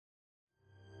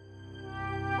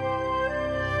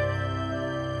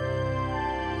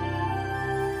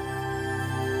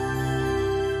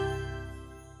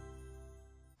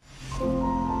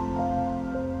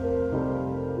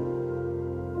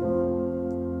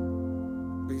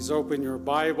Please open your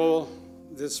Bible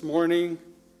this morning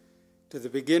to the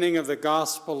beginning of the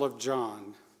Gospel of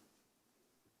John.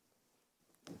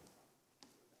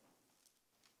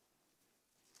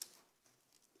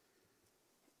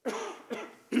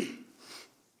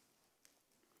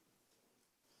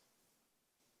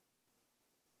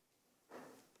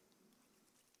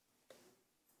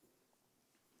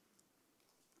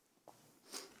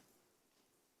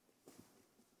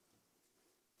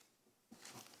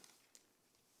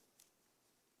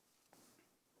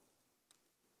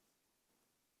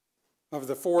 Of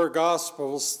the four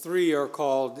Gospels, three are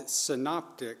called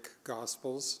synoptic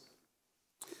Gospels.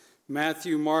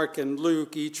 Matthew, Mark, and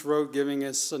Luke each wrote giving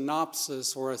a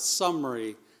synopsis or a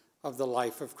summary of the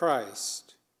life of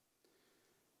Christ.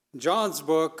 John's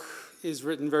book is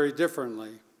written very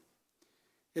differently.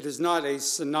 It is not a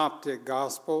synoptic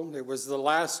gospel. It was the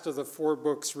last of the four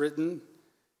books written,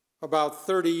 about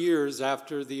 30 years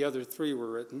after the other three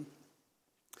were written.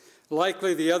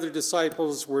 Likely the other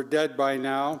disciples were dead by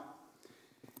now.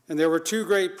 And there were two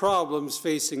great problems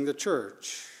facing the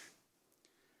church.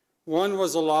 One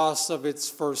was a loss of its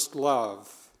first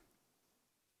love.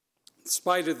 In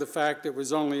spite of the fact it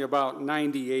was only about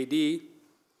 90 AD,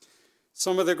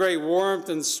 some of the great warmth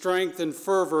and strength and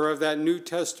fervor of that New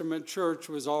Testament church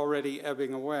was already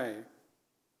ebbing away.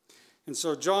 And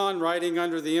so John, writing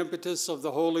under the impetus of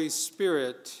the Holy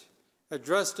Spirit,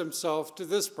 addressed himself to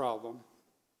this problem.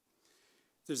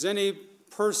 If there's any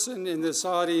person in this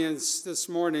audience this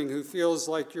morning who feels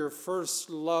like your first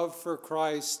love for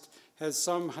Christ has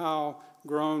somehow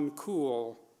grown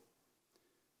cool,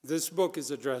 this book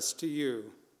is addressed to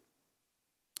you.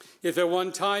 If at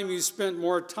one time you spent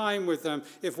more time with him,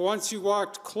 if once you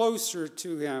walked closer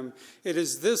to him, it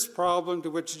is this problem to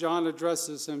which John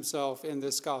addresses himself in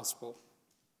this gospel.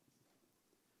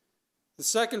 The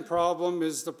second problem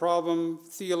is the problem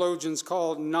theologians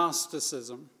call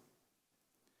Gnosticism.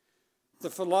 The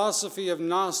philosophy of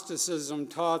Gnosticism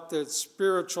taught that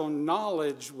spiritual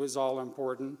knowledge was all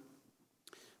important,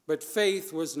 but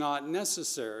faith was not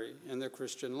necessary in the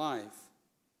Christian life.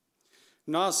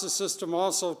 Gnosticism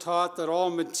also taught that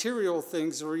all material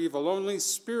things are evil, only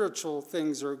spiritual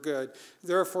things are good.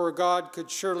 Therefore, God could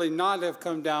surely not have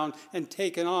come down and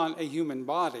taken on a human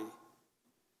body.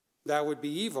 That would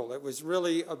be evil. It was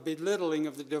really a belittling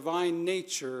of the divine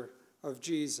nature of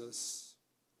Jesus.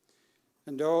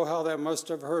 And oh, how that must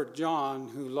have hurt John,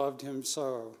 who loved him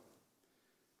so.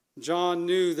 John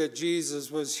knew that Jesus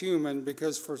was human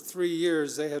because for 3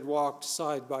 years they had walked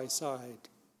side by side.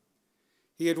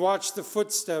 He had watched the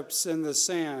footsteps in the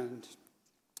sand.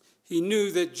 He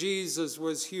knew that Jesus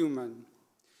was human.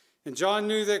 And John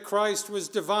knew that Christ was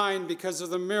divine because of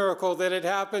the miracle that had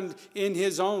happened in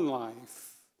his own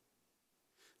life.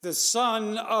 The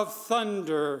Son of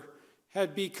Thunder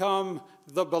had become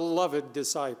the beloved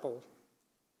disciple.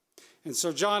 And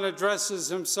so John addresses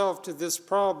himself to this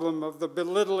problem of the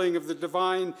belittling of the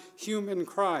divine human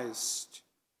Christ.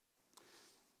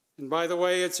 And by the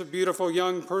way, it's a beautiful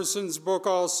young person's book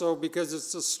also because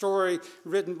it's a story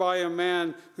written by a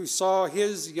man who saw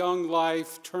his young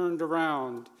life turned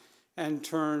around and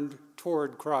turned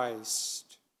toward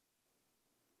Christ.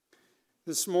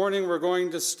 This morning we're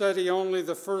going to study only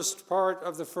the first part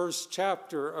of the first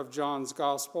chapter of John's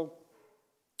Gospel.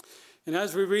 And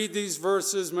as we read these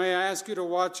verses, may I ask you to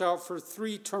watch out for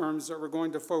three terms that we're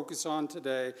going to focus on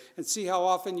today and see how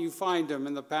often you find them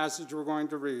in the passage we're going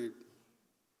to read.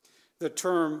 The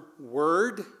term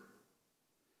word.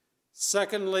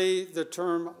 Secondly, the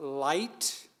term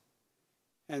light.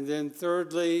 And then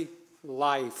thirdly,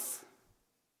 life.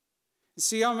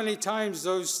 See how many times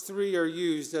those three are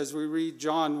used as we read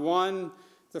John 1,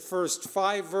 the first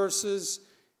 5 verses,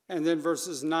 and then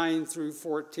verses 9 through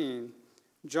 14.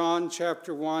 John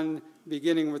chapter 1,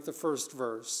 beginning with the first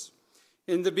verse.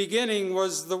 In the beginning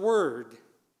was the Word,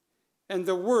 and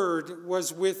the Word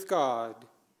was with God,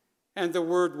 and the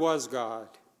Word was God.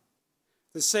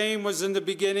 The same was in the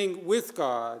beginning with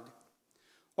God.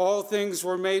 All things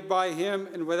were made by him,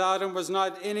 and without him was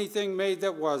not anything made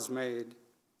that was made.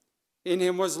 In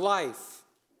him was life,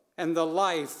 and the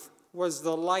life was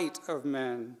the light of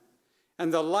men.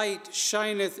 And the light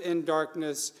shineth in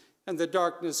darkness, and the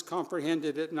darkness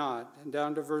comprehended it not. And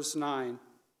down to verse 9.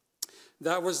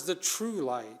 That was the true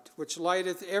light, which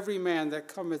lighteth every man that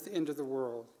cometh into the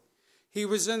world. He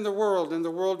was in the world, and the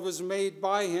world was made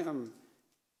by him,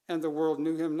 and the world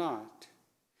knew him not.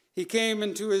 He came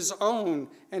into his own,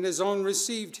 and his own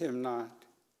received him not.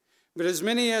 But as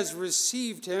many as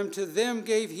received him, to them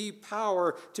gave he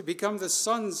power to become the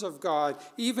sons of God,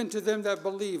 even to them that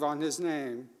believe on his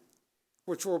name,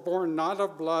 which were born not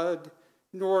of blood,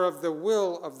 nor of the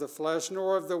will of the flesh,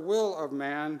 nor of the will of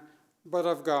man, but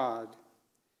of God.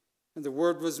 And the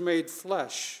Word was made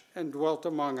flesh and dwelt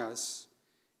among us.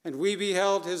 And we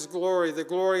beheld his glory. The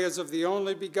glory as of the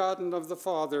only begotten of the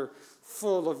Father,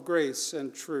 full of grace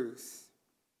and truth.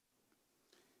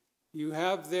 You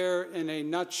have there in a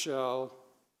nutshell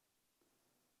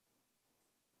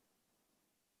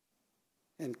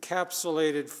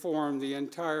encapsulated form the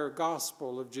entire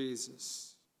gospel of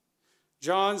Jesus.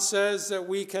 John says that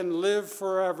we can live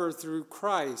forever through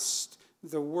Christ,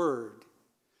 the Word,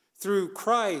 through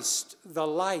Christ, the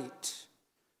light,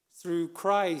 through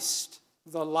Christ,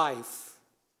 the life.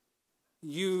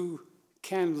 You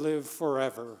can live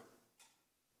forever.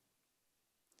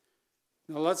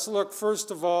 Now let's look first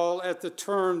of all at the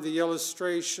term, the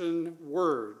illustration,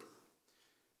 Word.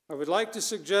 I would like to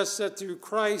suggest that through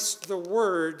Christ, the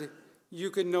Word, you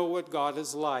can know what God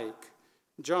is like.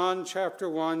 John chapter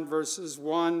 1, verses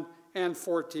 1 and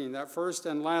 14, that first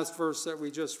and last verse that we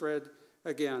just read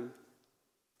again.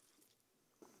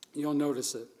 You'll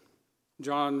notice it.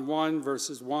 John 1,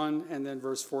 verses 1 and then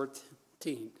verse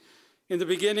 14. In the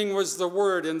beginning was the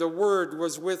Word, and the Word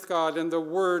was with God, and the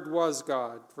Word was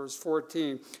God. Verse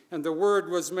 14. And the Word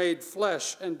was made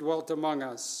flesh and dwelt among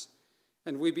us.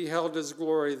 And we beheld his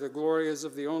glory. The glory is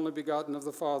of the only begotten of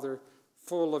the Father,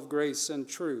 full of grace and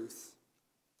truth.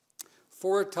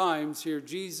 4 times here,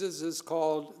 Jesus is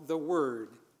called the Word.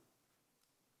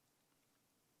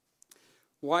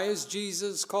 Why is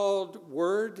Jesus called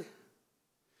Word?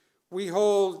 We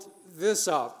hold this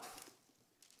up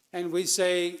and we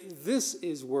say, this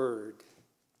is Word.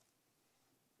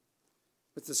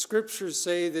 But the scriptures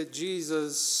say that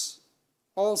Jesus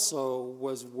also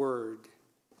was Word.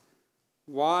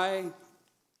 Why?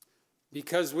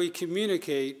 Because we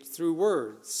communicate through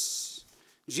words.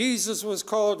 Jesus was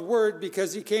called Word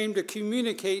because he came to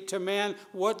communicate to man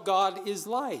what God is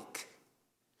like.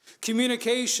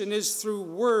 Communication is through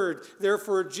word.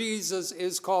 Therefore, Jesus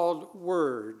is called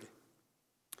Word.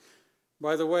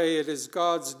 By the way, it is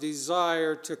God's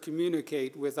desire to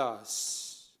communicate with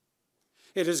us.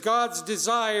 It is God's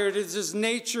desire, it is his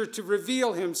nature to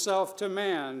reveal himself to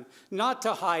man, not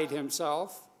to hide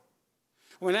himself.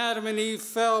 When Adam and Eve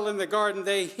fell in the garden,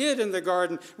 they hid in the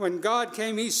garden. When God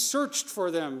came, he searched for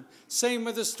them. Same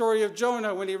with the story of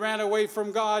Jonah. When he ran away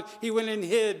from God, he went and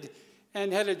hid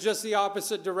and headed just the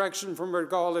opposite direction from where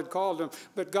God had called him.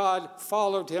 But God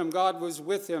followed him. God was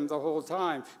with him the whole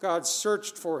time. God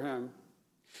searched for him.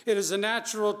 It is a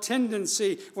natural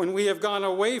tendency when we have gone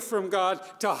away from God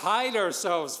to hide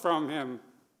ourselves from him.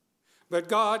 But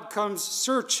God comes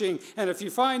searching, and if you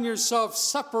find yourself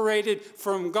separated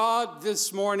from God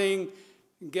this morning,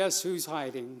 guess who's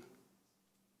hiding?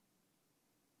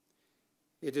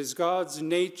 It is God's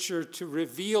nature to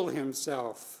reveal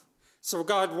himself. So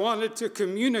God wanted to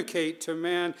communicate to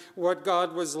man what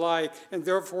God was like, and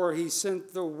therefore he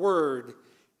sent the Word,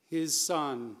 his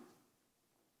Son.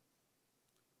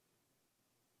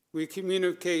 We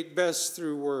communicate best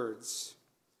through words.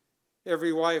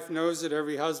 Every wife knows it.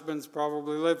 Every husband's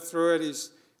probably lived through it. He's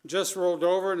just rolled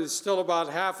over and is still about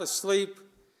half asleep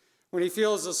when he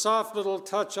feels a soft little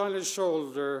touch on his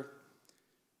shoulder.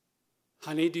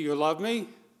 Honey, do you love me?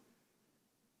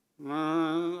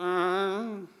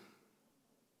 Now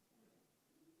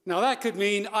that could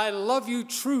mean I love you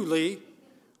truly,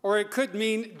 or it could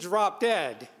mean drop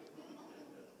dead.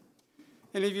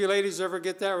 Any of you ladies ever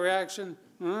get that reaction?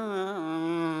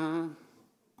 And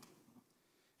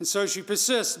so she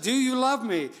persists. Do you love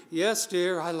me? Yes,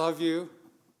 dear, I love you.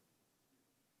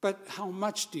 But how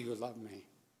much do you love me?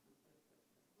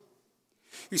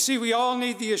 You see, we all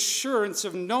need the assurance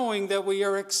of knowing that we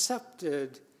are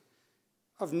accepted,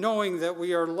 of knowing that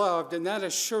we are loved, and that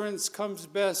assurance comes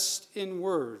best in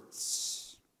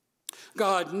words.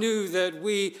 God knew that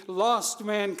we, lost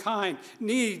mankind,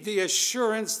 need the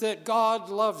assurance that God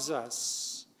loves us.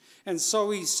 And so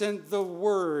he sent the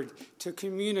Word to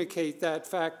communicate that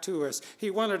fact to us. He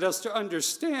wanted us to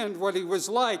understand what he was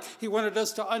like. He wanted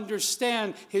us to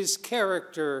understand his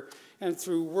character. And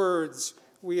through words,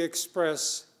 we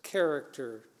express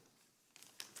character.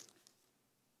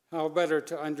 How better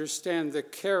to understand the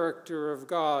character of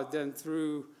God than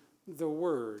through the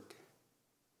Word?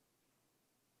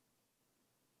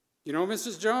 You know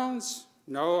Mrs. Jones?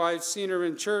 No, I've seen her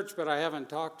in church, but I haven't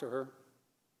talked to her.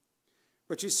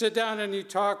 But you sit down and you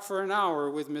talk for an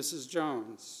hour with Mrs.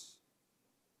 Jones.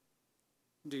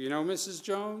 Do you know Mrs.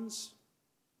 Jones?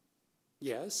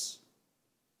 Yes.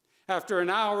 After an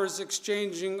hour's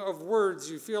exchanging of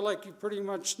words, you feel like you pretty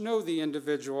much know the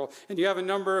individual, and you have a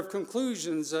number of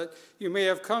conclusions that you may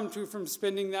have come to from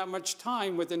spending that much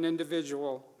time with an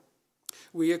individual.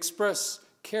 We express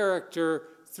character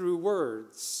through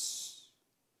words.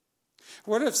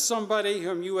 What if somebody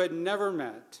whom you had never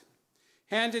met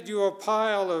handed you a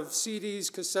pile of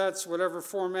CDs, cassettes, whatever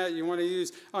format you want to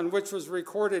use, on which was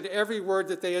recorded every word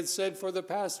that they had said for the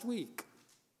past week?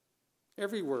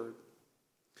 Every word.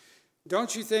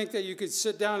 Don't you think that you could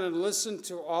sit down and listen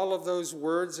to all of those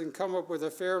words and come up with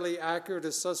a fairly accurate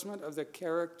assessment of the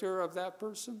character of that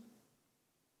person?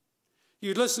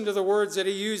 You'd listen to the words that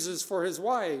he uses for his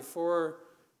wife, or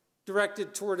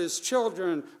directed toward his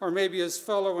children, or maybe his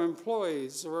fellow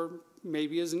employees, or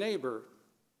maybe his neighbor,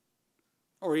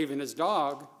 or even his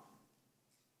dog,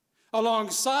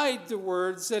 alongside the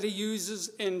words that he uses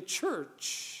in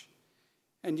church.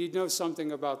 And you'd know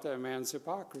something about that man's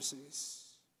hypocrisies.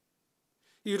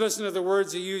 You listen to the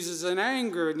words he uses in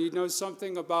anger, and you'd know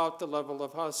something about the level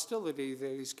of hostility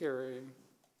that he's carrying.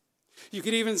 You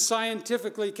could even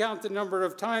scientifically count the number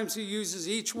of times he uses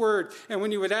each word, and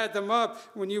when you would add them up,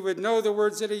 when you would know the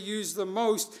words that he used the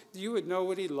most, you would know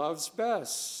what he loves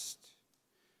best.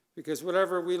 Because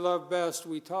whatever we love best,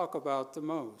 we talk about the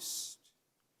most.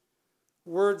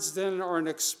 Words then are an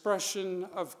expression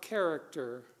of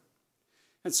character.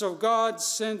 And so God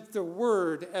sent the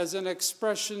Word as an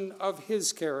expression of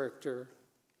his character.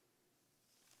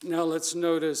 Now let's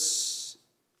notice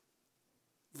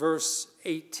verse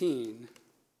 18.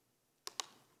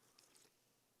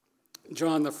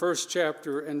 John, the first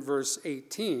chapter, and verse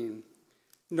 18.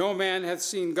 No man hath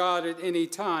seen God at any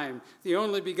time. The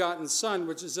only begotten Son,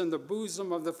 which is in the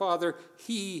bosom of the Father,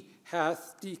 he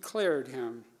hath declared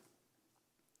him.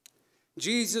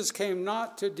 Jesus came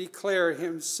not to declare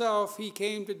himself, he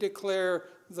came to declare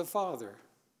the Father.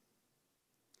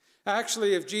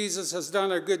 Actually, if Jesus has done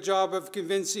a good job of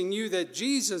convincing you that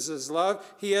Jesus is love,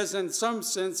 he has in some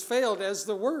sense failed as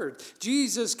the Word.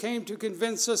 Jesus came to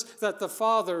convince us that the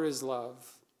Father is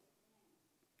love.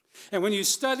 And when you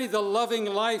study the loving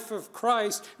life of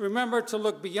Christ, remember to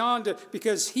look beyond it,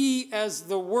 because he, as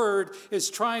the Word, is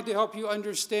trying to help you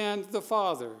understand the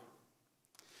Father.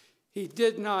 He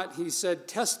did not, he said,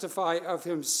 testify of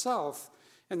himself.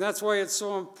 And that's why it's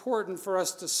so important for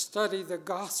us to study the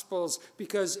Gospels,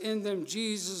 because in them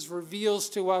Jesus reveals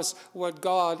to us what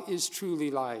God is truly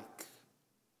like.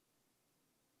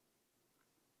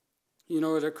 You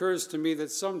know, it occurs to me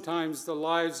that sometimes the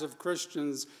lives of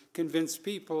Christians convince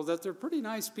people that they're pretty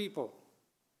nice people.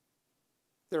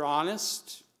 They're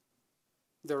honest,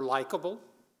 they're likable,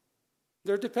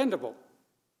 they're dependable.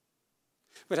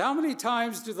 But how many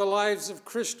times do the lives of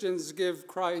Christians give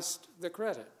Christ the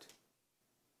credit?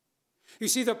 You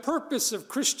see, the purpose of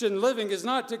Christian living is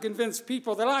not to convince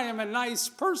people that I am a nice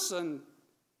person,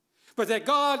 but that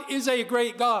God is a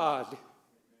great God.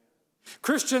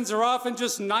 Christians are often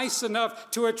just nice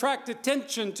enough to attract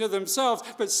attention to themselves,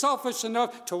 but selfish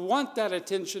enough to want that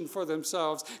attention for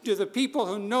themselves. Do the people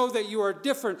who know that you are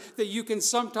different, that you can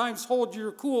sometimes hold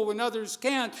your cool when others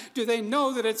can't, do they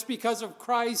know that it's because of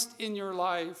Christ in your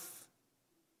life?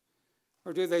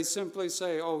 Or do they simply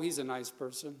say, oh, he's a nice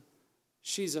person,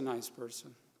 she's a nice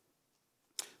person?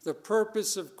 The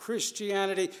purpose of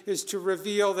Christianity is to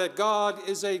reveal that God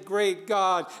is a great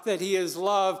God, that he is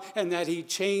love, and that he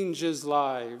changes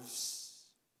lives.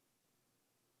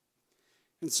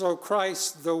 And so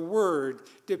Christ, the Word,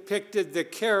 depicted the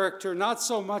character not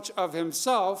so much of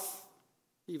himself,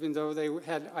 even though they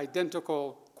had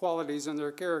identical qualities in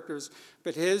their characters,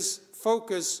 but his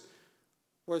focus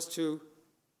was to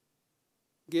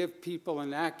give people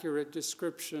an accurate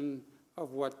description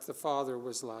of what the Father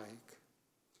was like.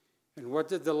 And what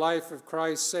did the life of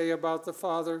Christ say about the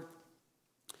Father?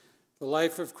 The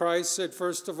life of Christ said,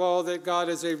 first of all, that God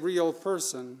is a real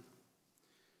person.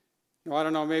 Now, I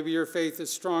don't know, maybe your faith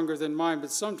is stronger than mine, but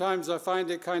sometimes I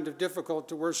find it kind of difficult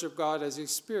to worship God as a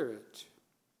spirit.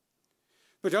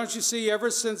 But don't you see, ever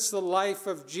since the life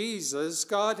of Jesus,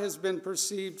 God has been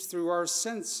perceived through our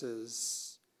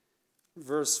senses.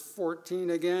 Verse 14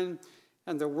 again,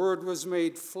 and the Word was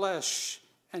made flesh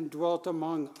and dwelt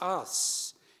among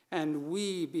us. And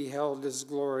we beheld his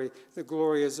glory. The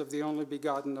glory is of the only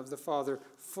begotten of the Father,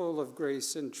 full of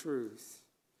grace and truth.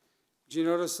 Did you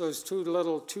notice those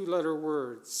two-letter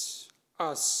words,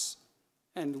 us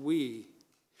and we?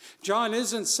 John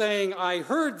isn't saying, I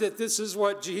heard that this is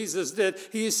what Jesus did.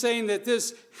 He is saying that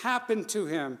this happened to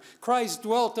him. Christ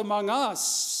dwelt among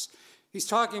us. He's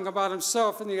talking about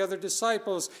himself and the other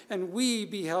disciples, and we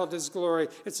beheld his glory.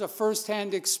 It's a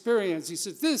first-hand experience. He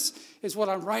said, this is what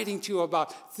I'm writing to you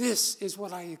about. This is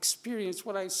what I experienced,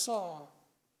 what I saw.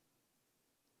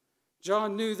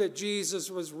 John knew that Jesus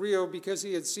was real because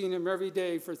he had seen him every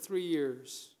day for 3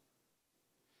 years.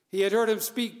 He had heard him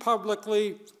speak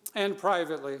publicly and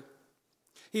privately.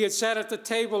 He had sat at the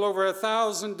table over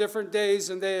 1,000 different days,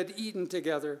 and they had eaten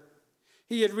together.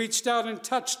 He had reached out and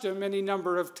touched him any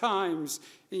number of times.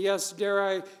 Yes, dare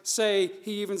I say,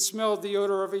 he even smelled the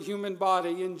odor of a human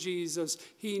body in Jesus.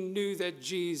 He knew that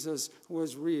Jesus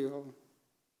was real.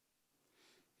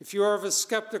 If you are of a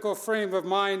skeptical frame of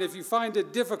mind, if you find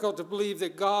it difficult to believe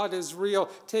that God is real,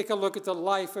 take a look at the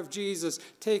life of Jesus.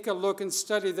 Take a look and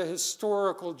study the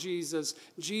historical Jesus.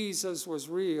 Jesus was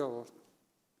real.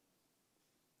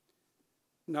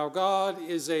 Now, God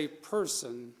is a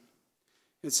person.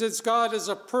 And since God is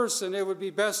a person, it would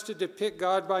be best to depict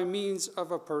God by means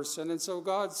of a person. And so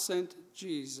God sent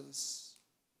Jesus.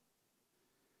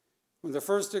 When the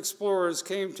first explorers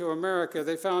came to America,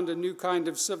 they found a new kind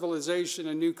of civilization,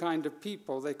 a new kind of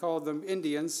people. They called them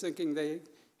Indians, thinking they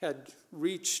had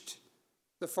reached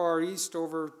the Far East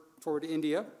over toward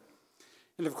India.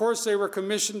 And of course, they were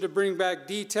commissioned to bring back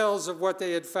details of what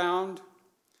they had found.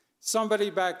 Somebody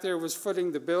back there was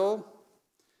footing the bill.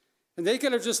 And they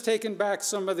could have just taken back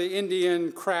some of the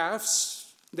Indian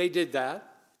crafts. They did that.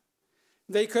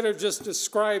 They could have just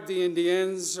described the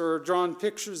Indians or drawn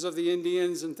pictures of the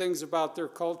Indians and things about their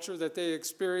culture that they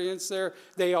experienced there.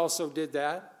 They also did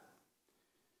that.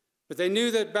 But they knew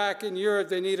that back in Europe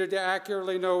they needed to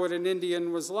accurately know what an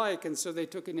Indian was like, and so they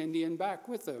took an Indian back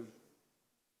with them.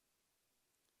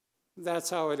 That's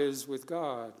how it is with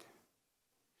God.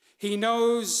 He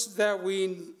knows that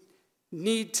we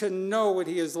need to know what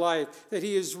he is like, that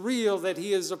he is real, that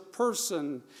he is a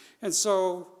person. And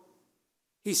so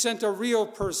he sent a real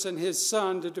person, his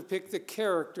son, to depict the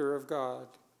character of God.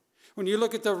 When you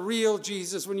look at the real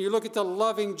Jesus, when you look at the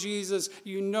loving Jesus,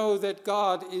 you know that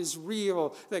God is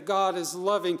real, that God is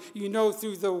loving. You know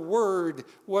through the Word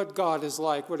what God is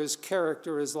like, what his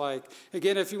character is like.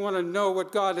 Again, if you want to know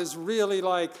what God is really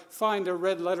like, find a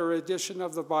red letter edition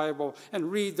of the Bible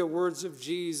and read the words of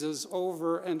Jesus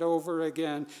over and over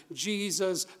again.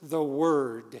 Jesus, the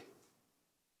Word.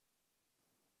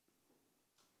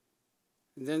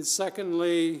 And then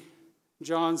secondly,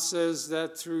 John says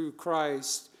that through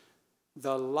Christ,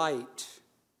 the light,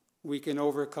 we can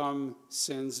overcome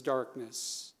sin's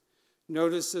darkness.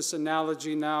 Notice this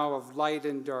analogy now of light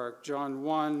and dark. John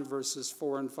 1, verses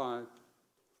 4 and 5.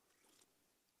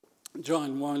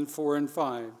 John 1, 4 and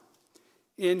 5.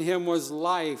 In him was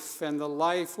life, and the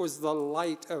life was the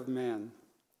light of men.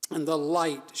 And the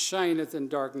light shineth in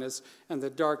darkness, and the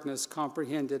darkness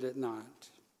comprehended it not.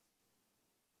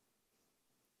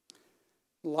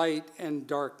 Light and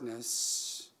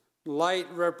darkness. Light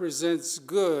represents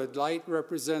good. Light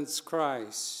represents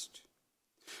Christ.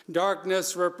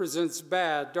 Darkness represents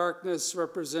bad. Darkness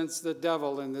represents the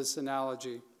devil in this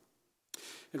analogy.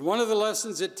 And one of the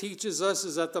lessons it teaches us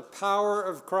is that the power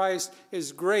of Christ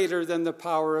is greater than the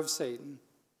power of Satan.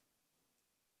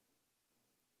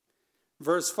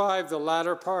 Verse 5, the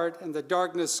latter part, and the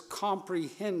darkness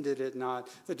comprehended it not.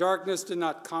 The darkness did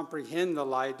not comprehend the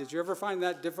light. Did you ever find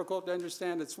that difficult to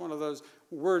understand? It's one of those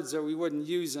words that we wouldn't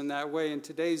use in that way in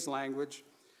today's language.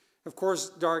 Of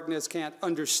course, darkness can't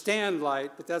understand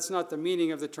light, but that's not the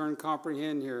meaning of the term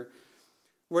comprehend here.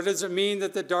 What does it mean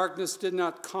that the darkness did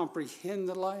not comprehend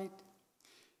the light?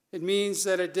 It means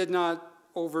that it did not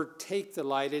overtake the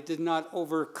light. It did not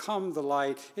overcome the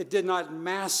light. It did not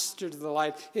master the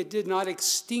light. It did not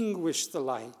extinguish the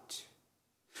light.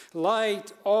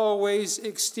 Light always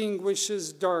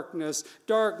extinguishes darkness.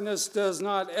 Darkness does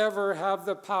not ever have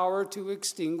the power to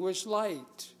extinguish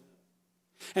light.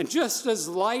 And just as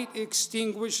light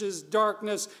extinguishes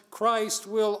darkness, Christ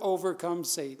will overcome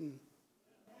Satan.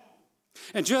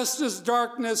 And just as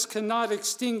darkness cannot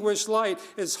extinguish light,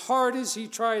 as hard as he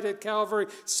tried at Calvary,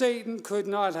 Satan could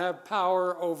not have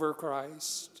power over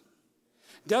Christ.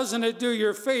 Doesn't it do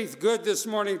your faith good this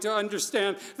morning to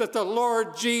understand that the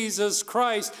Lord Jesus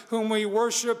Christ, whom we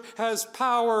worship, has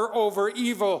power over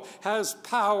evil, has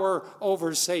power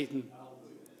over Satan?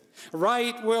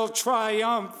 Right will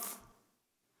triumph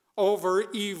over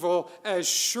evil as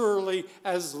surely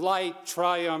as light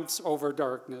triumphs over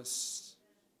darkness.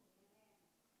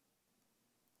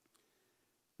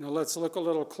 Now let's look a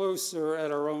little closer at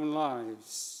our own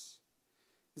lives.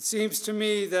 It seems to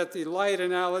me that the light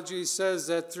analogy says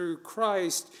that through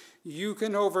Christ, you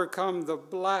can overcome the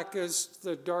blackest,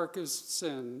 the darkest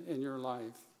sin in your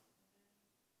life.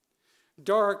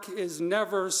 Dark is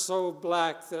never so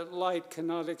black that light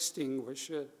cannot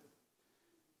extinguish it.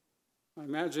 I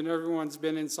imagine everyone's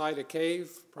been inside a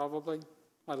cave, probably.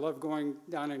 I love going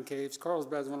down in caves.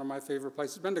 Carlsbad is one of my favorite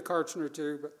places. Been to Kartchner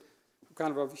too, but I'm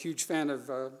kind of a huge fan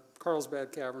of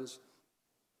Carlsbad Caverns.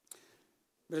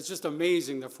 But it's just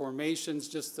amazing, the formations,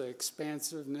 just the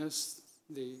expansiveness,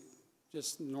 the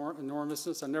just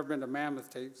enormousness. I've never been to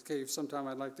Mammoth Cave. Sometime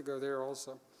I'd like to go there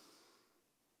also.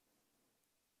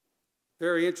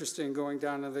 Very interesting going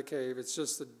down to the cave. It's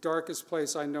just the darkest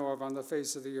place I know of on the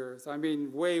face of the earth. I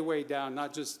mean, way, way down,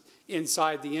 not just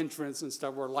inside the entrance and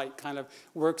stuff where light kind of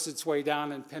works its way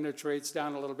down and penetrates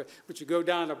down a little bit. But you go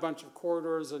down a bunch of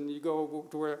corridors and you go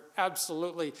to where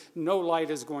absolutely no light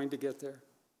is going to get there.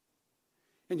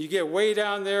 And you get way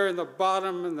down there in the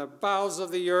bottom and the bowels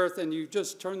of the earth and you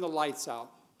just turn the lights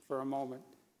out for a moment.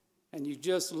 And you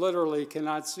just literally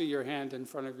cannot see your hand in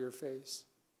front of your face.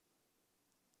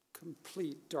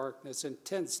 Complete darkness,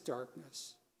 intense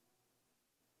darkness.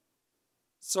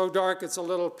 So dark it's a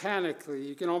little panicky.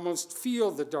 You can almost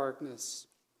feel the darkness.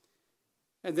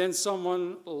 And then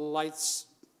someone lights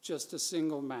just a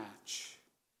single match.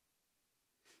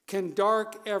 Can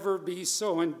dark ever be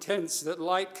so intense that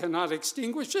light cannot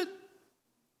extinguish it?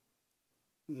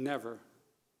 Never.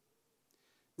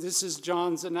 This is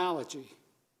John's analogy.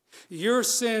 Your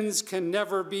sins can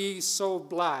never be so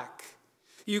black.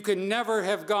 You can never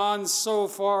have gone so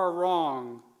far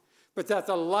wrong, but that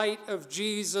the light of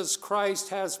Jesus Christ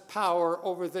has power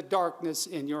over the darkness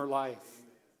in your life.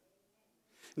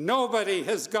 Nobody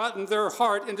has gotten their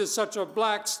heart into such a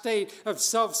black state of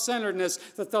self-centeredness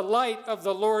that the light of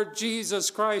the Lord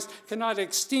Jesus Christ cannot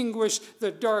extinguish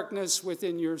the darkness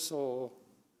within your soul.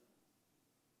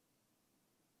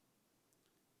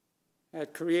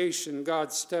 At creation,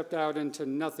 God stepped out into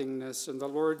nothingness, and the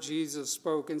Lord Jesus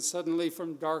spoke, and suddenly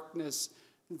from darkness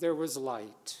there was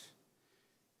light.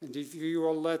 And if you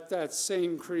will let that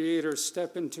same Creator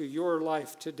step into your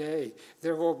life today,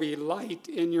 there will be light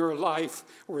in your life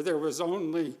where there was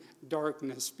only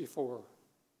darkness before.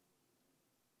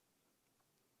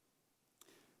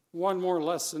 One more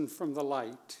lesson from the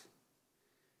light.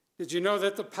 Did you know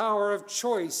that the power of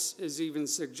choice is even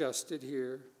suggested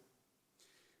here?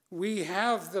 We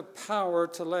have the power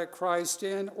to let Christ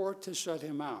in or to shut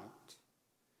him out.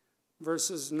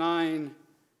 Verses 9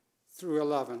 through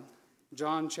 11.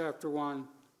 John chapter 1,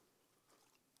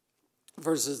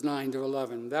 verses 9 to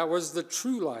 11. That was the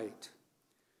true light,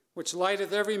 which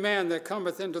lighteth every man that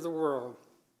cometh into the world.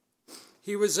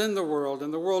 He was in the world,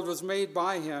 and the world was made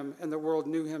by him, and the world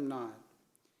knew him not.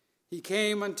 He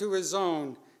came unto his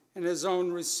own, and his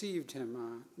own received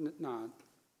him not.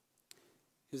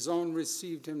 His own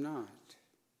received him not.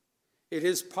 It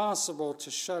is possible to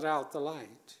shut out the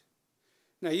light.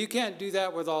 Now, you can't do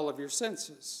that with all of your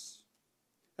senses.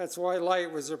 That's why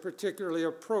light was a particularly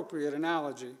appropriate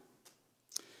analogy.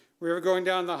 We were going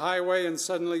down the highway and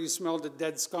suddenly you smelled a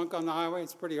dead skunk on the highway.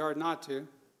 It's pretty hard not to.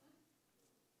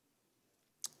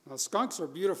 Well, skunks are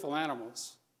beautiful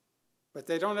animals, but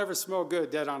they don't ever smell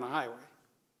good dead on a highway.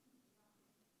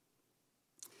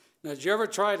 Now, did you ever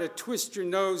try to twist your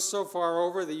nose so far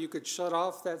over that you could shut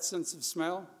off that sense of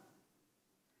smell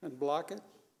and block it?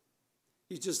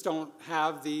 You just don't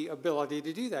have the ability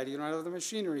to do that. You don't have the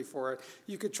machinery for it.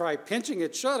 You could try pinching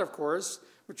it shut, of course,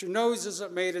 but your nose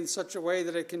isn't made in such a way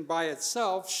that it can by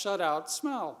itself shut out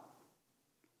smell.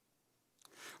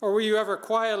 Or were you ever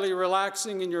quietly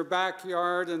relaxing in your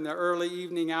backyard in the early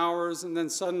evening hours, and then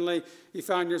suddenly you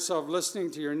found yourself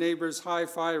listening to your neighbor's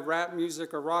hi-fi rap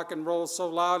music or rock and roll so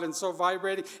loud and so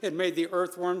vibrating it made the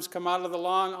earthworms come out of the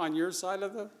lawn on your side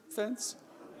of the fence?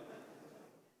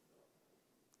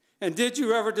 And did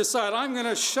you ever decide, I'm going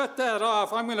to shut that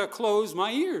off, I'm going to close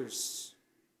my ears?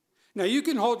 Now, you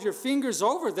can hold your fingers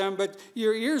over them, but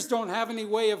your ears don't have any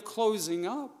way of closing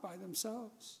up by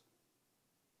themselves.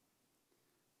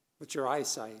 But your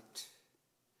eyesight.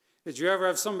 Did you ever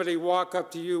have somebody walk up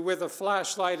to you with a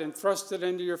flashlight and thrust it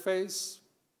into your face?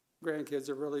 Grandkids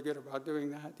are really good about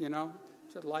doing that, you know?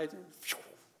 Just light.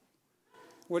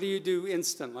 What do you do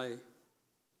instantly?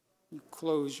 You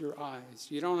close your eyes.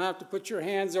 You don't have to put your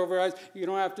hands over your eyes. You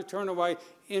don't have to turn away.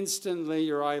 Instantly,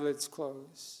 your eyelids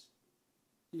close.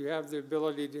 You have the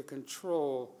ability to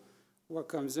control what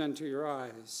comes into your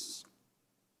eyes.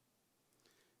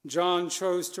 John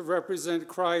chose to represent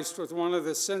Christ with one of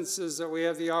the senses that we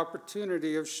have the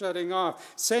opportunity of shutting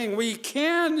off, saying we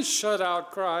can shut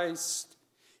out Christ.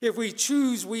 If we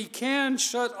choose, we can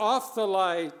shut off the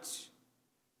light.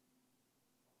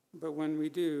 But when we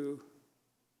do,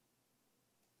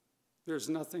 there's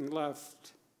nothing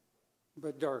left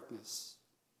but darkness.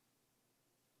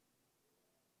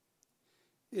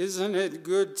 Isn't it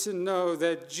good to know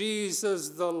that Jesus,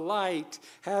 the light,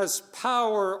 has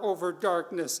power over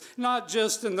darkness, not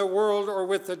just in the world or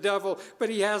with the devil, but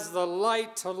he has the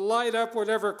light to light up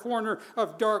whatever corner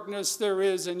of darkness there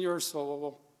is in your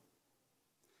soul.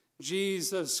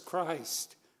 Jesus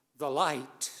Christ, the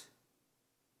light.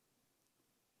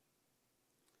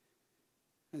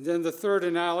 And then the third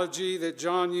analogy that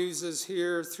John uses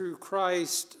here, through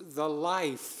Christ, the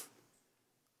life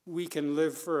we can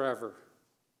live forever.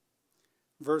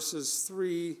 Verses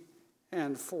 3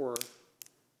 and 4.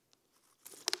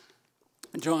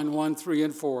 John 1, 3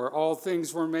 and 4. All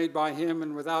things were made by him,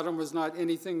 and without him was not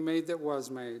anything made that was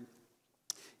made.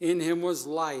 In him was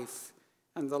life,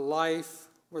 and the life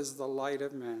was the light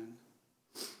of man.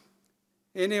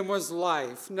 In him was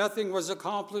life. Nothing was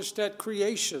accomplished at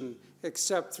creation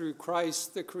except through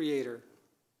Christ the Creator.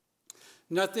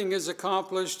 Nothing is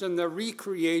accomplished in the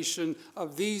recreation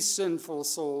of these sinful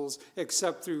souls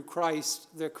except through Christ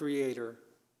the Creator.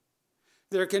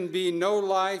 There can be no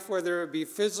life, whether it be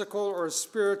physical or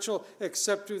spiritual,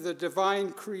 except through the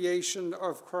divine creation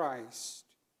of Christ.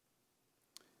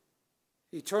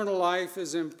 Eternal life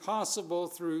is impossible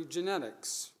through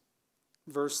genetics.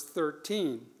 Verse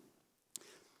 13.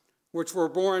 Which were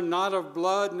born not of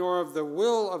blood, nor of the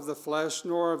will of the flesh,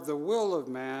 nor of the will of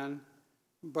man,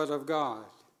 but of God.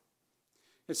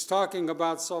 It's talking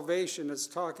about salvation. It's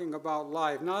talking about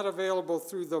life, not available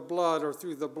through the blood or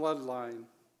through the bloodline.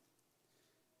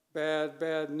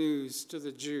 Bad news to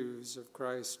the Jews of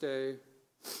Christ's day.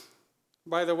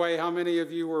 By the way, how many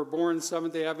of you were born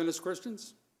Seventh-day Adventist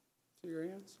Christians? See your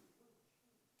hands?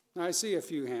 I see a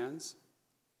few hands.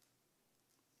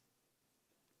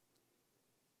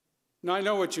 Now, I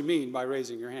know what you mean by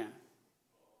raising your hand.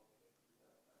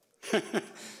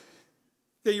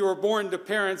 That you were born to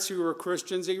parents who were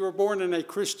Christians, that you were born in a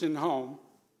Christian home.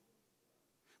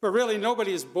 But really,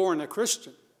 nobody is born a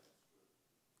Christian.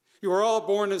 You were all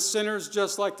born as sinners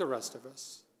just like the rest of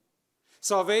us.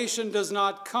 Salvation does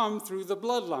not come through the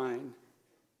bloodline.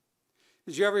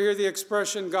 Did you ever hear the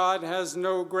expression, God has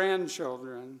no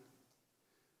grandchildren?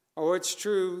 Oh, it's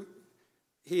true.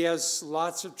 He has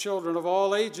lots of children of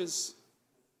all ages.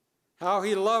 How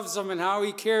he loves them and how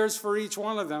he cares for each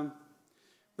one of them.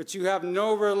 But you have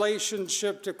no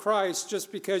relationship to Christ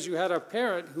just because you had a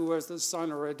parent who was the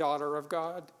son or a daughter of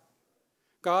God.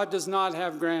 God does not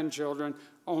have grandchildren,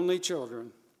 only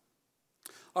children.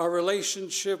 Our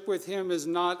relationship with him is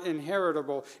not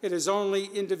inheritable. It is only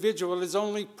individual. It is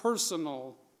only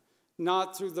personal,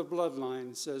 not through the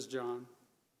bloodline, says John.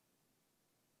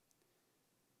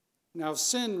 Now,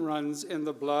 sin runs in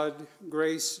the blood,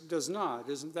 grace does not.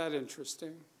 Isn't that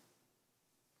interesting?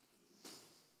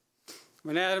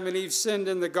 When Adam and Eve sinned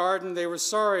in the garden, they were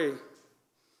sorry.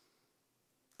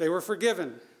 They were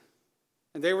forgiven.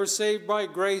 And they were saved by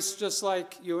grace just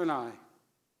like you and I.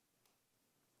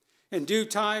 In due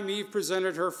time, Eve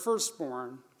presented her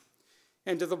firstborn.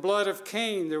 And to the blood of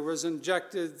Cain, there was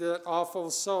injected that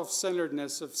awful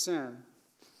self-centeredness of sin.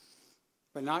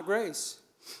 But not grace.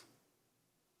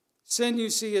 Sin, you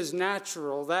see, is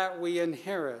natural, that we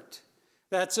inherit.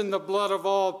 That's in the blood of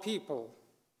all people.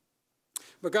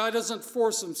 But God doesn't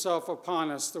force himself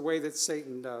upon us the way that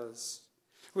Satan does.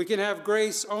 We can have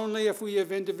grace only if we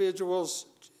as individuals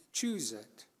choose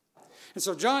it. And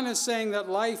so John is saying that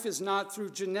life is not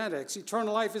through genetics.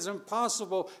 Eternal life is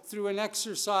impossible through an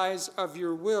exercise of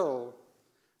your will.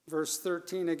 Verse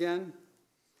 13 again.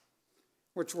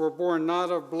 Which were born not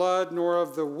of blood, nor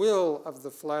of the will of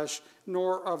the flesh,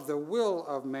 nor of the will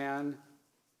of man,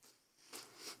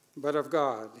 but of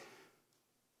God.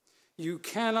 You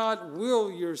cannot will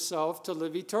yourself to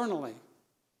live eternally.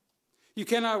 You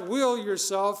cannot will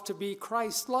yourself to be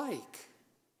Christ-like.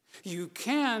 You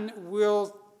can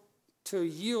will to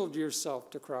yield yourself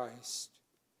to Christ.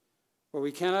 But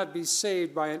we cannot be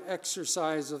saved by an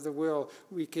exercise of the will.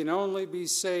 We can only be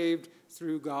saved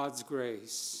through God's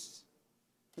grace.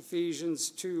 Ephesians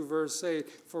 2, verse 8,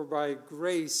 for by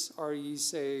grace are ye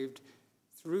saved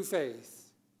through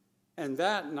faith, and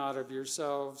that not of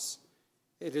yourselves,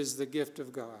 it is the gift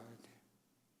of God.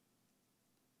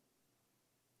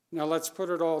 Now let's put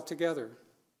it all together.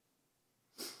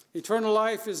 Eternal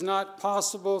life is not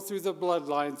possible through the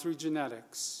bloodline, through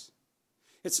genetics.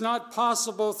 It's not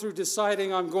possible through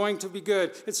deciding I'm going to be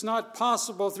good. It's not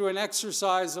possible through an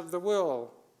exercise of the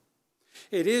will.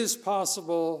 It is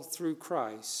possible through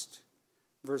Christ.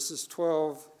 Verses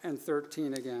 12 and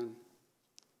 13 again.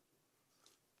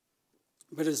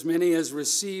 But as many as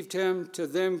received him, to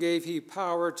them gave he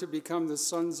power to become the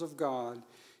sons of God,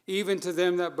 even to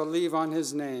them that believe on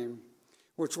his name,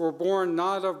 which were born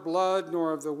not of blood,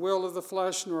 nor of the will of the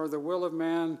flesh, nor of the will of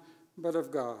man, but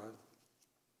of God.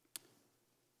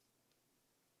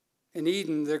 In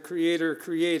Eden, the Creator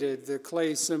created, the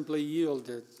clay simply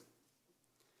yielded.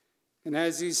 And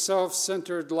as these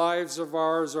self-centered lives of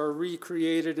ours are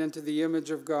recreated into the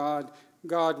image of God,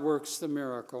 God works the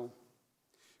miracle.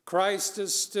 Christ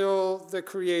is still the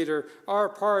Creator. Our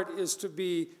part is to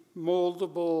be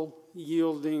moldable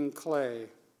yielding clay.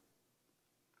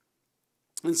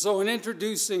 And so in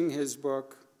introducing his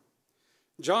book,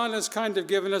 John has kind of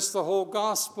given us the whole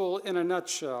gospel in a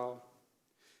nutshell.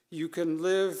 You can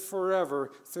live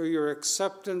forever through your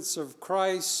acceptance of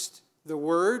Christ, the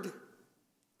Word.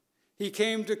 He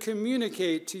came to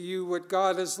communicate to you what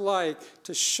God is like,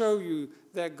 to show you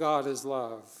that God is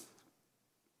love.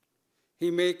 He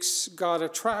makes God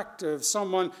attractive,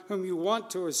 someone whom you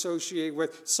want to associate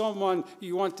with, someone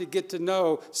you want to get to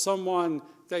know, someone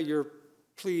that you're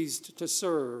pleased to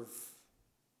serve.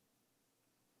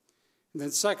 And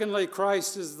then secondly,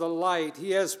 Christ is the light.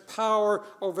 He has power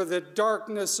over the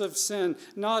darkness of sin,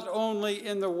 not only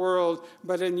in the world,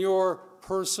 but in your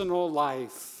personal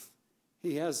life.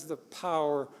 He has the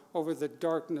power over the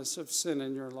darkness of sin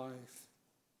in your life.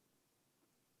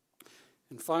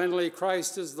 And finally,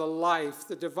 Christ is the life,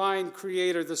 the divine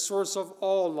creator, the source of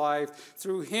all life.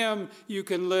 Through him, you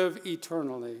can live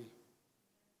eternally.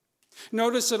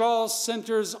 Notice it all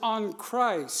centers on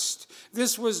Christ.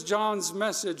 This was John's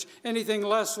message. Anything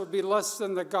less would be less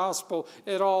than the gospel.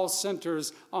 It all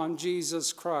centers on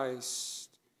Jesus Christ.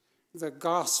 The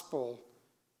gospel,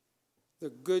 the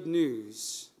good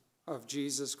news of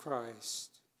Jesus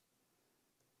Christ.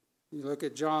 You look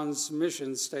at John's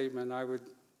mission statement, I would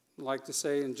like to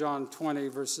say in John 20,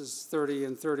 verses 30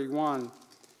 and 31.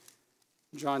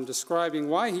 John describing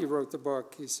why he wrote the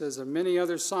book, he says, "And many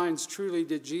other signs truly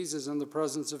did Jesus in the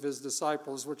presence of his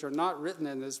disciples, which are not written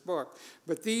in this book.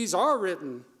 But these are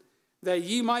written, that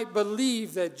ye might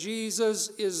believe that Jesus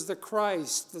is the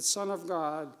Christ, the Son of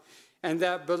God, and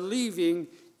that believing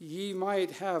ye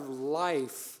might have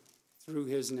life through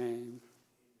his name."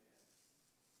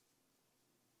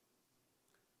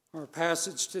 Our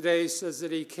passage today says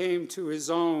that he came to his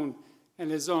own,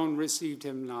 and his own received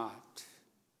him not.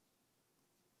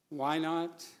 Why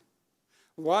not?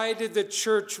 Why did the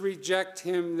church reject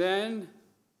him then?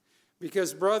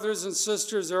 Because, brothers and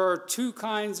sisters, there are two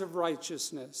kinds of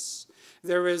righteousness.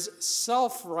 There is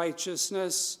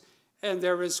self-righteousness, and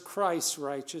there is Christ's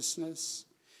righteousness.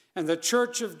 And the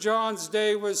church of John's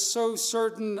day was so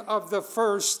certain of the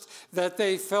first that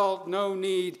they felt no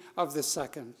need of the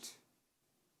second.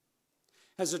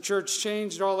 Has the church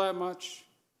changed all that much?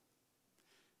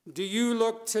 Do you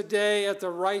look today at the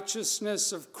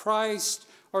righteousness of Christ,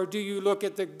 or do you look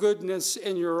at the goodness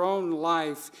in your own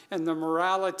life and the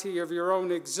morality of your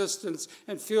own existence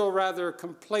and feel rather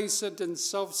complacent and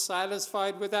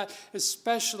self-satisfied with that,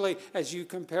 especially as you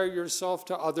compare yourself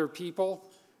to other people?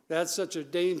 That's such a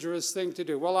dangerous thing to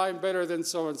do. Well, I'm better than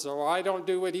so-and-so. I don't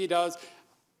do what he does.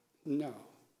 No,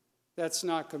 that's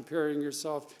not comparing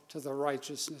yourself to the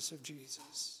righteousness of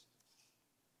Jesus.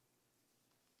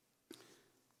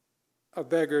 A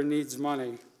beggar needs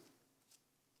money.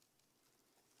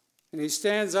 And he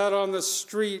stands out on the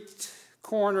street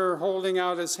corner holding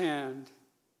out his hand.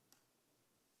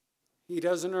 He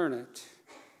doesn't earn it.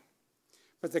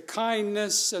 But the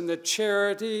kindness and the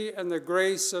charity and the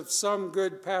grace of some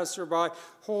good passerby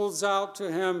holds out to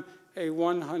him a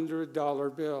 $100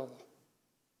 bill.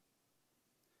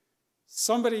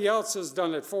 Somebody else has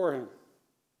done it for him.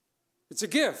 It's a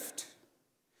gift.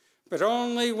 But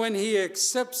only when he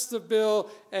accepts the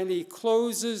bill and he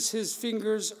closes his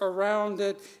fingers around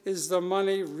it is the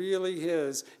money really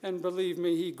his. And believe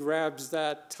me, he grabs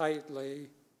that tightly.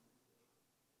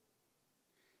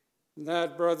 And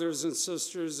that, brothers and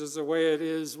sisters, is the way it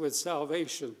is with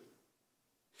salvation.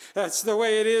 That's the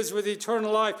way it is with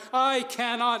eternal life. I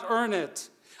cannot earn it.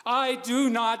 I do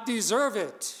not deserve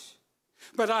it.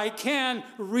 But I can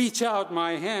reach out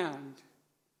my hand.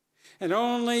 And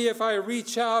only if I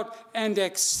reach out and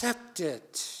accept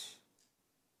it,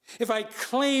 if I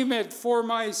claim it for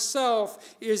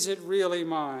myself, is it really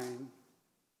mine.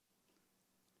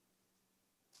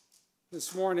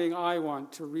 This morning, I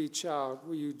want to reach out.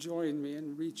 Will you join me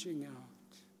in reaching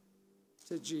out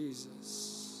to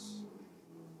Jesus?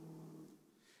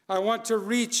 I want to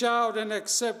reach out and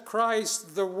accept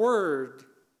Christ, the Word.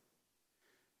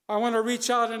 I want to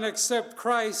reach out and accept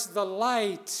Christ, the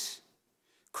light.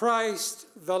 Christ,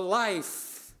 the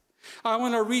life. I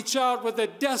want to reach out with the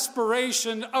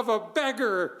desperation of a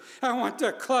beggar. I want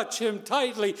to clutch him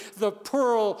tightly, the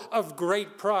pearl of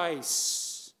great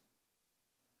price.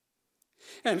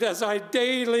 And as I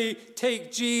daily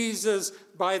take Jesus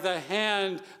by the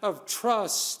hand of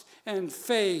trust and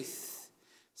faith,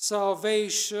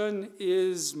 salvation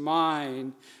is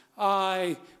mine.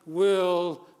 I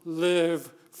will live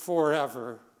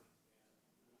forever.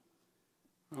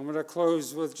 I'm going to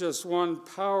close with just one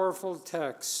powerful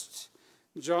text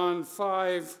John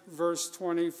 5, verse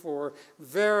 24,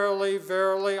 Verily,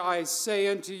 verily, I say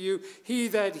unto you, he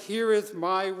that heareth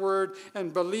my word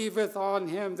and believeth on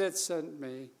him that sent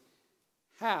me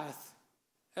hath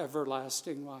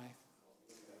everlasting life.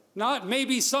 Not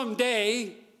maybe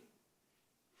someday,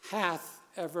 hath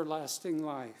everlasting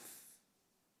life,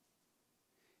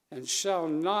 and shall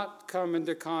not come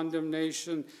into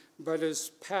condemnation, but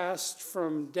is passed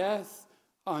from death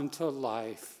unto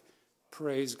life.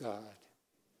 Praise God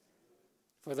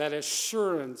for that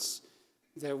assurance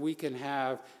that we can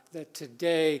have that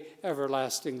today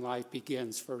everlasting life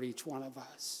begins for each one of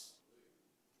us,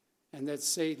 and that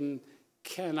Satan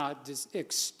cannot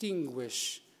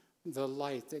extinguish the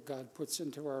light that God puts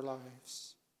into our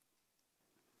lives.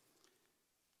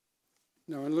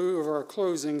 Now, in lieu of our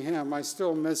closing hymn, I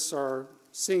still miss our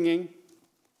singing.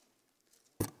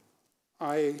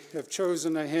 I have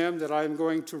chosen a hymn that I'm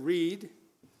going to read.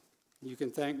 You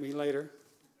can thank me later.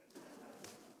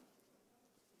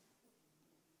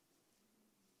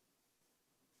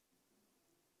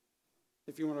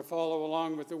 If you want to follow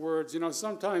along with the words,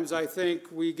 sometimes I think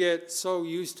we get so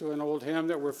used to an old hymn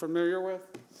that we're familiar with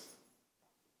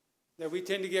that we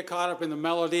tend to get caught up in the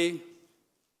melody,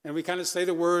 and we kind of say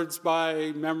the words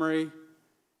by memory,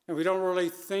 and we don't really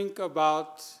think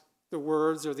about the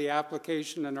words or the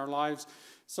application in our lives.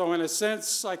 So in a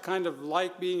sense, I kind of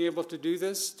like being able to do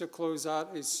this to close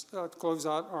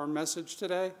out our message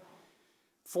today.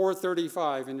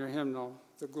 435 in your hymnal,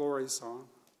 the Glory Song.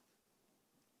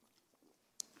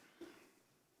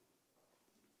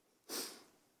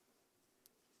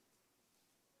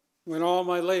 When all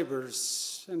my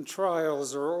labors and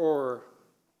trials are o'er,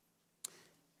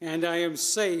 and I am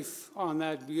safe on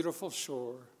that beautiful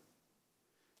shore,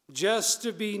 just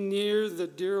to be near the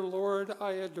dear Lord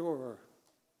I adore,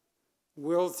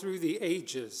 will through the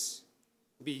ages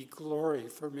be glory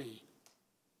for me.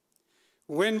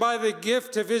 When by the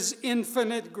gift of his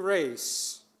infinite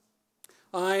grace,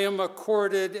 I am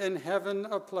accorded in heaven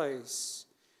a place,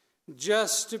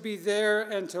 just to be there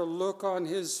and to look on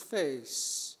his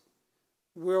face,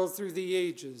 will through the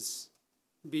ages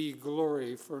be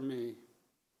glory for me.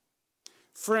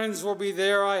 Friends will be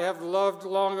there I have loved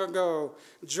long ago.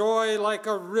 Joy like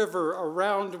a river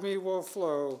around me will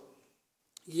flow.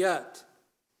 Yet,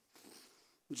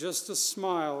 just a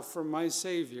smile from my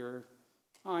Savior,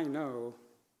 I know,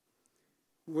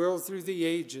 will through the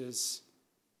ages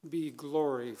be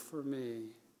glory for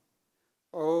me.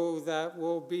 Oh, that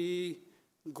will be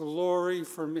glory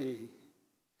for me.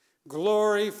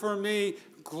 Glory for me,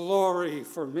 glory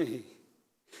for me.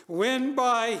 When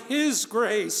by his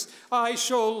grace I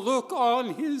shall look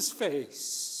on his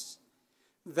face,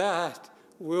 that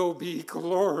will be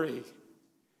glory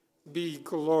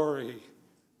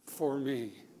for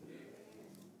me.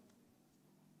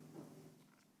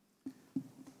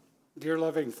 Dear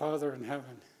loving Father in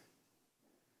heaven,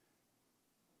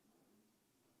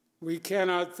 we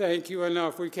cannot thank you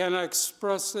enough. We cannot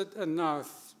express it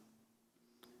enough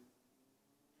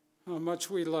how much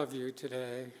we love you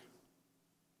today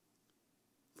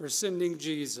for sending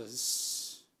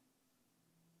Jesus,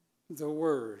 the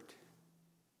Word,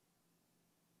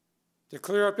 to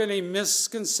clear up any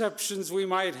misconceptions we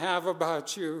might have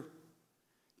about you,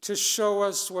 to show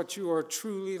us what you are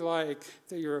truly like,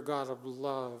 that you're a God of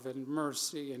love and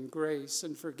mercy and grace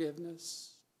and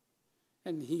forgiveness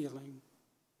and healing.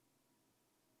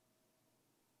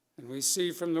 And we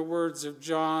see from the words of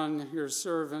John, your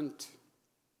servant,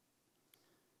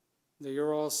 that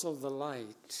you're also the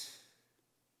light.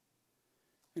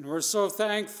 And we're so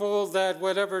thankful that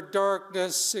whatever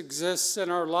darkness exists in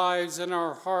our lives, in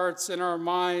our hearts, in our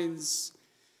minds,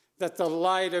 that the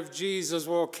light of Jesus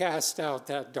will cast out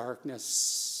that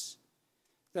darkness,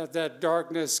 that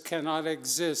darkness cannot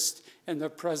exist in the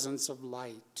presence of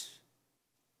light.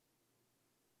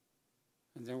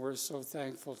 And then we're so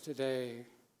thankful today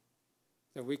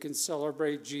that we can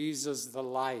celebrate Jesus, the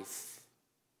life,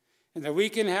 and that we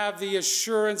can have the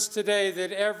assurance today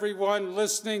that everyone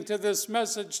listening to this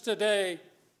message today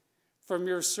from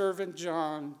your servant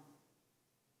John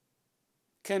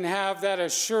can have that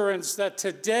assurance that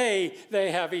today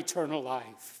they have eternal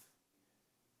life.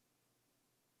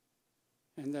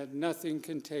 And that nothing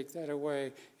can take that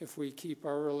away if we keep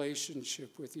our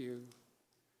relationship with you.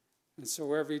 And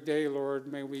so every day, Lord,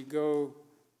 may we go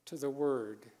to the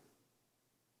Word.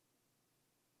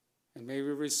 And may we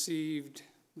receive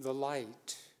the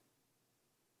light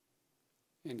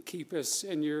and keep us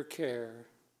in your care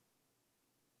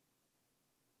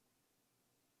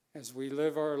as we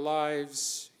live our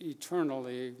lives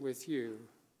eternally with you,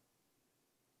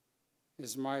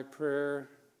 is my prayer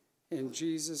in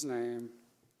Jesus' name.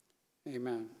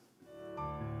 Amen.